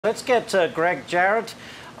Let's get Gregg Jarrett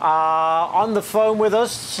on the phone with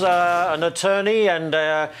us, an attorney and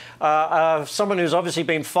someone who's obviously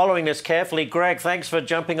been following this carefully. Gregg, thanks for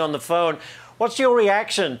jumping on the phone. What's your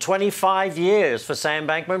reaction? 25 years for Sam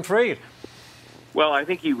Bankman-Fried. Well, I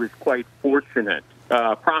think he was quite fortunate.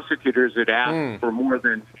 Prosecutors had asked for more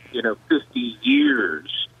than 50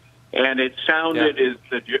 years, and it sounded as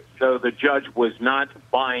though the judge was not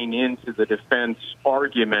buying into the defense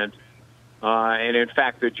argument. And in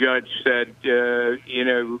fact, the judge said,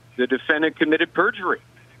 the defendant committed perjury,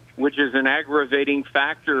 which is an aggravating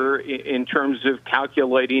factor in terms of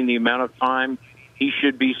calculating the amount of time he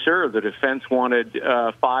should be served. The defense wanted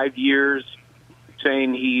 5 years,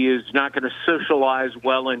 saying he is not going to socialize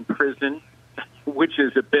well in prison, which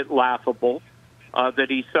is a bit laughable, that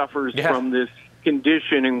he suffers from this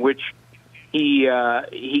condition in which he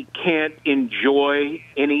can't enjoy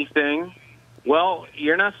anything. Well,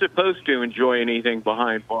 you're not supposed to enjoy anything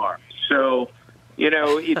behind bars. So,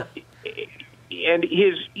 and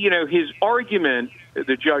his argument,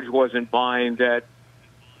 the judge wasn't buying that,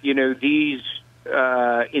 these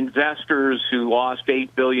investors who lost $8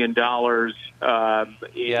 billion,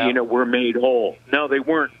 were made whole. No, they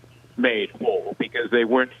weren't made whole because they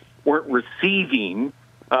weren't receiving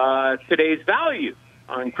today's value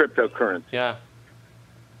on cryptocurrency. Yeah.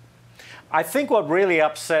 I think what really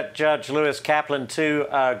upset Judge Lewis Kaplan too,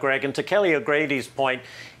 Gregg, and to Kelly O'Grady's point,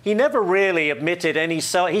 he never really admitted any he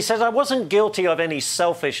says, I wasn't guilty of any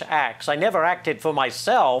selfish acts. I never acted for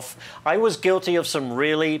myself. I was guilty of some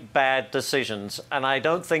really bad decisions. And I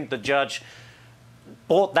don't think the judge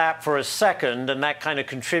bought that for a second, and that kind of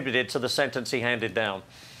contributed to the sentence he handed down.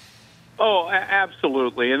 Oh,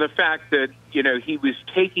 absolutely. And the fact that, he was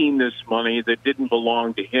taking this money that didn't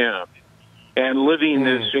belong to him and living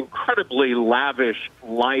this incredibly lavish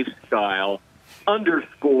lifestyle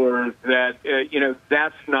underscores that,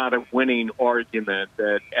 that's not a winning argument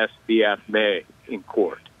that SBF made in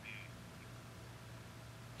court.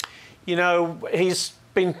 He's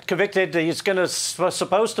been convicted. He's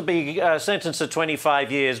supposed to be sentenced to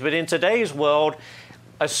 25 years. But in today's world,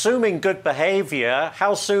 assuming good behavior,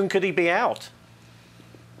 how soon could he be out?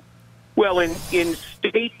 Well, in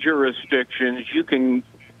state jurisdictions, you can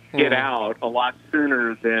get out a lot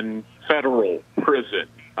sooner than federal prison.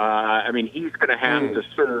 He's going to have to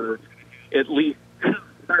serve at least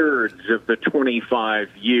 2/3 of the 25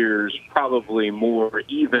 years, probably more,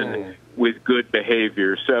 even with good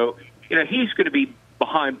behavior. So, he's going to be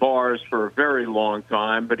behind bars for a very long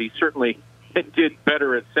time, but he certainly did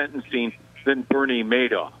better at sentencing than Bernie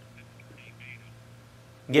Madoff.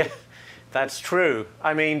 Yeah. That's true.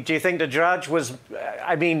 Do you think the judge was,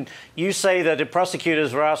 you say that the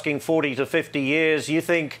prosecutors were asking 40 to 50 years. You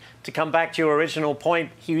think, to come back to your original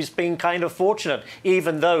point, he was being kind of fortunate,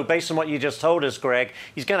 even though, based on what you just told us, Gregg,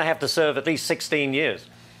 he's going to have to serve at least 16 years.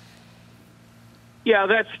 Yeah,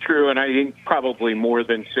 that's true. And I think probably more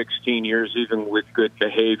than 16 years, even with good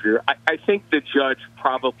behavior. I think the judge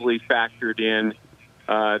probably factored in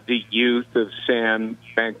the youth of Sam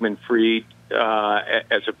Bankman-Fried,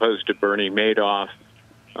 as opposed to Bernie Madoff,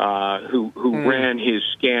 who ran his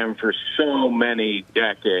scam for so many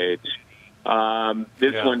decades.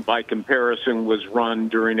 This one, by comparison, was run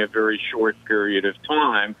during a very short period of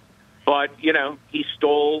time. But, he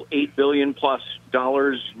stole $8 billion+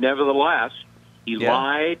 nevertheless. He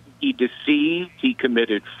lied, he deceived, he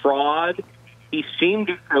committed fraud. He seemed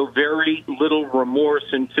to show very little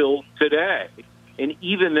remorse until today. And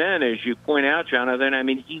even then, as you point out, Jonathan,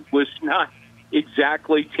 he was not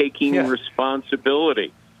exactly taking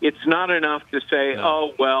responsibility. It's not enough to say,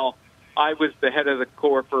 oh, well, I was the head of the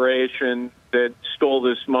corporation that stole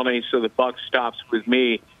this money, so the buck stops with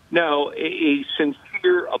me. No, a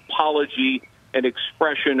sincere apology and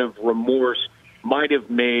expression of remorse might have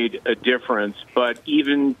made a difference, but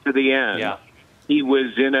even to the end, he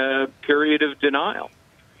was in a period of denial.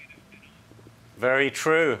 Very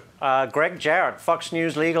true. Gregg Jarrett, Fox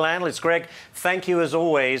News legal analyst. Gregg, thank you as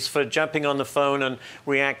always for jumping on the phone and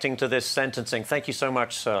reacting to this sentencing. Thank you so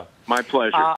much, sir. My pleasure.